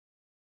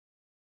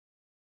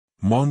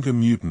Manga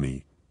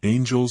Mutiny,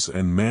 Angels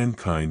and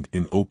Mankind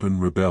in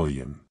Open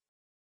Rebellion,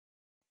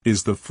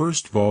 is the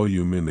first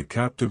volume in the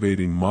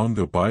captivating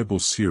manga Bible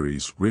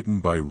series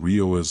written by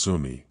Ryo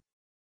Azumi.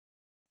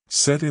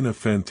 Set in a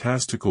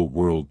fantastical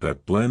world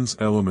that blends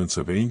elements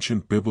of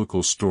ancient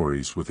biblical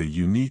stories with a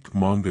unique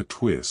manga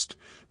twist,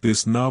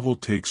 this novel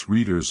takes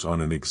readers on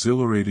an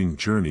exhilarating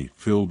journey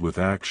filled with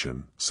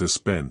action,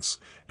 suspense,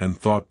 and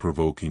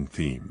thought-provoking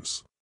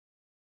themes.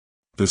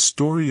 The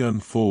story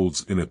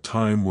unfolds in a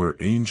time where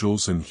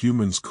angels and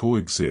humans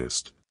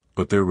coexist,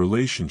 but their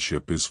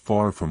relationship is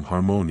far from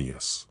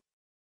harmonious.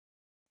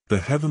 The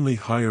heavenly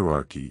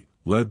hierarchy,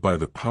 led by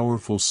the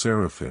powerful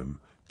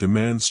seraphim,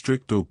 demands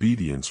strict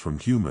obedience from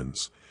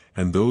humans,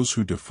 and those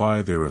who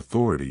defy their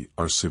authority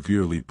are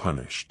severely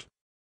punished.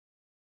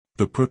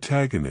 The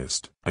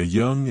protagonist, a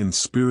young and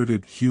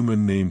spirited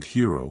human named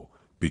Hiro,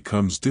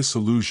 becomes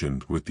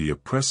disillusioned with the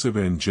oppressive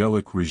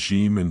angelic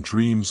regime and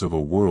dreams of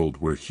a world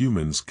where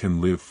humans can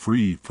live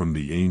free from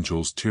the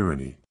angels'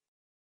 tyranny.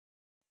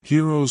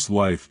 Hiro's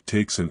life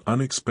takes an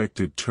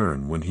unexpected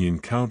turn when he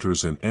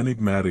encounters an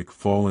enigmatic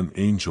fallen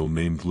angel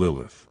named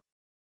Lilith.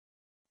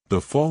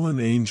 The fallen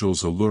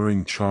angel's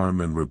alluring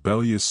charm and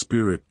rebellious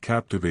spirit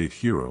captivate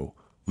Hiro,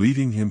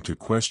 leading him to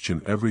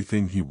question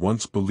everything he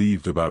once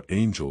believed about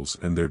angels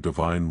and their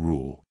divine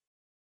rule.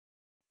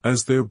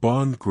 As their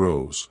bond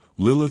grows,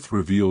 Lilith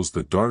reveals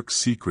the dark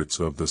secrets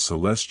of the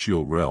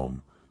celestial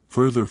realm,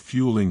 further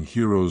fueling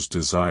Hiro's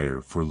desire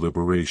for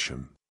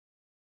liberation.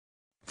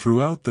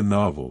 Throughout the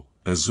novel,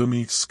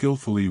 Azumi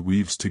skillfully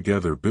weaves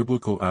together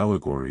biblical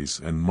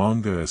allegories and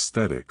manga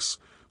aesthetics,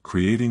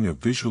 creating a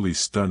visually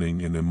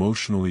stunning and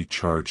emotionally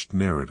charged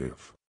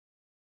narrative.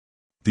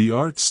 The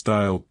art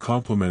style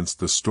complements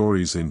the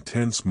story's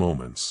intense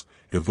moments,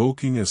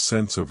 evoking a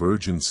sense of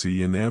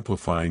urgency and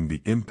amplifying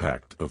the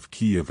impact of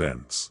key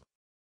events.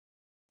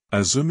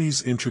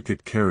 Azumi's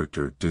intricate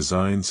character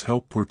designs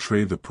help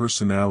portray the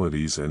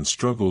personalities and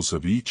struggles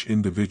of each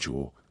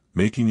individual,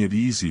 making it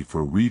easy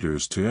for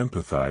readers to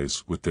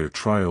empathize with their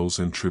trials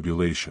and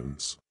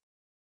tribulations.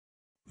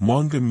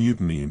 Manga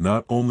Mutiny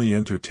not only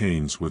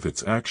entertains with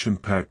its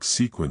action-packed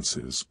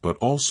sequences but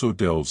also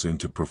delves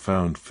into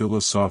profound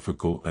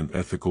philosophical and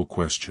ethical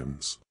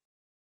questions.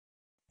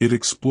 It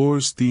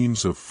explores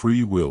themes of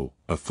free will,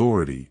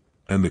 authority,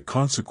 and the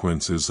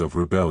consequences of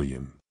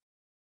rebellion.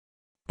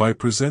 By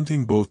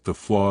presenting both the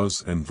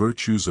flaws and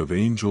virtues of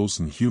angels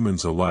and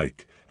humans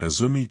alike,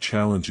 Azumi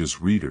challenges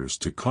readers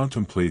to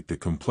contemplate the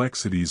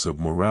complexities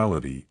of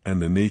morality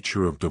and the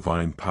nature of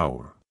divine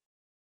power.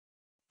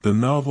 The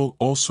novel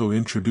also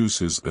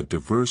introduces a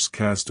diverse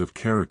cast of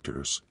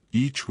characters,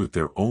 each with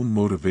their own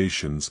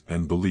motivations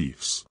and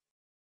beliefs.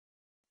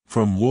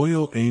 From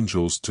loyal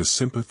angels to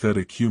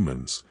sympathetic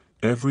humans,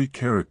 every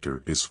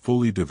character is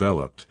fully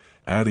developed,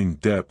 adding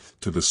depth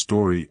to the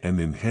story and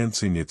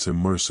enhancing its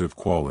immersive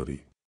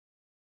quality.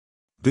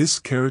 This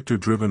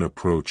character-driven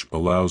approach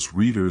allows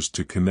readers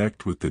to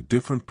connect with the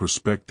different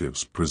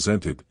perspectives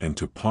presented and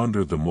to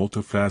ponder the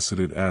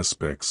multifaceted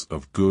aspects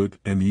of good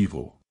and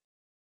evil.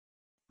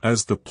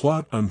 As the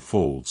plot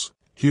unfolds,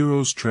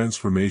 Hiro's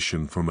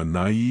transformation from a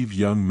naive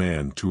young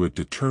man to a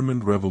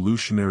determined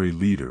revolutionary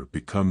leader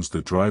becomes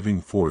the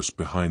driving force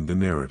behind the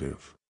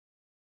narrative.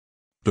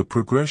 The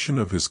progression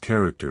of his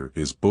character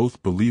is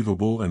both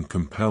believable and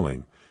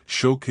compelling,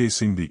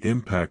 showcasing the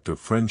impact of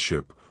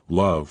friendship,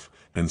 love,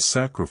 and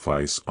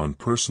sacrifice on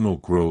personal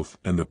growth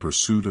and the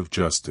pursuit of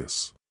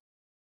justice.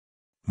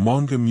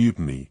 Manga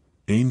Mutiny,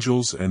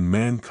 Angels and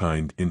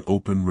Mankind in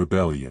Open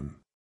Rebellion,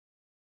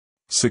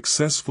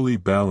 successfully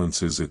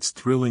balances its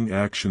thrilling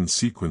action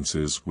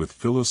sequences with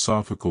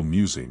philosophical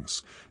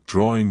musings,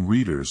 drawing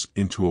readers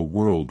into a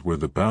world where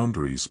the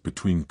boundaries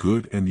between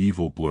good and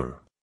evil blur.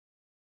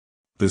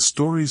 The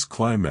story's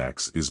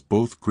climax is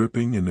both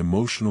gripping and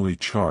emotionally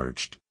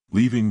charged,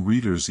 leaving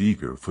readers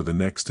eager for the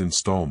next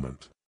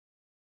installment.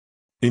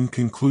 In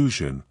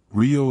conclusion,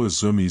 Ryo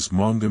Azumi's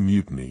Manga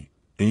Mutiny,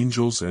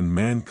 Angels and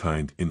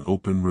Mankind in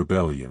Open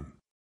Rebellion,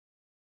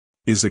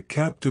 is a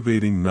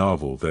captivating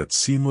novel that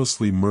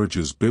seamlessly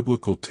merges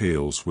biblical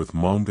tales with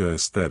manga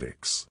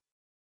aesthetics.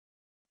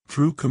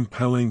 Through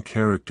compelling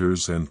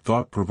characters and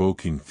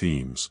thought-provoking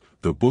themes,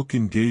 the book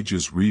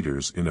engages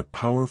readers in a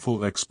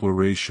powerful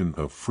exploration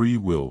of free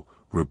will,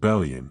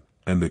 rebellion,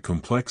 and the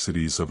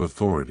complexities of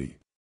authority.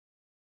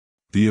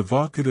 The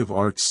evocative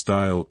art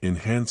style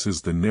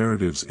enhances the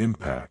narrative's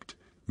impact,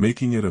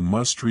 making it a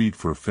must-read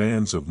for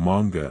fans of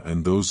manga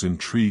and those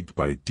intrigued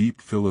by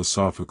deep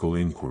philosophical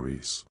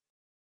inquiries.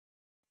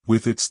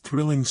 With its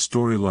thrilling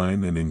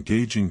storyline and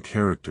engaging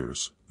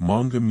characters,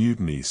 Manga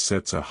Mutiny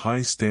sets a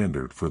high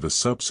standard for the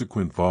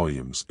subsequent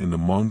volumes in the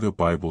Manga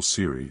Bible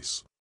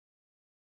series.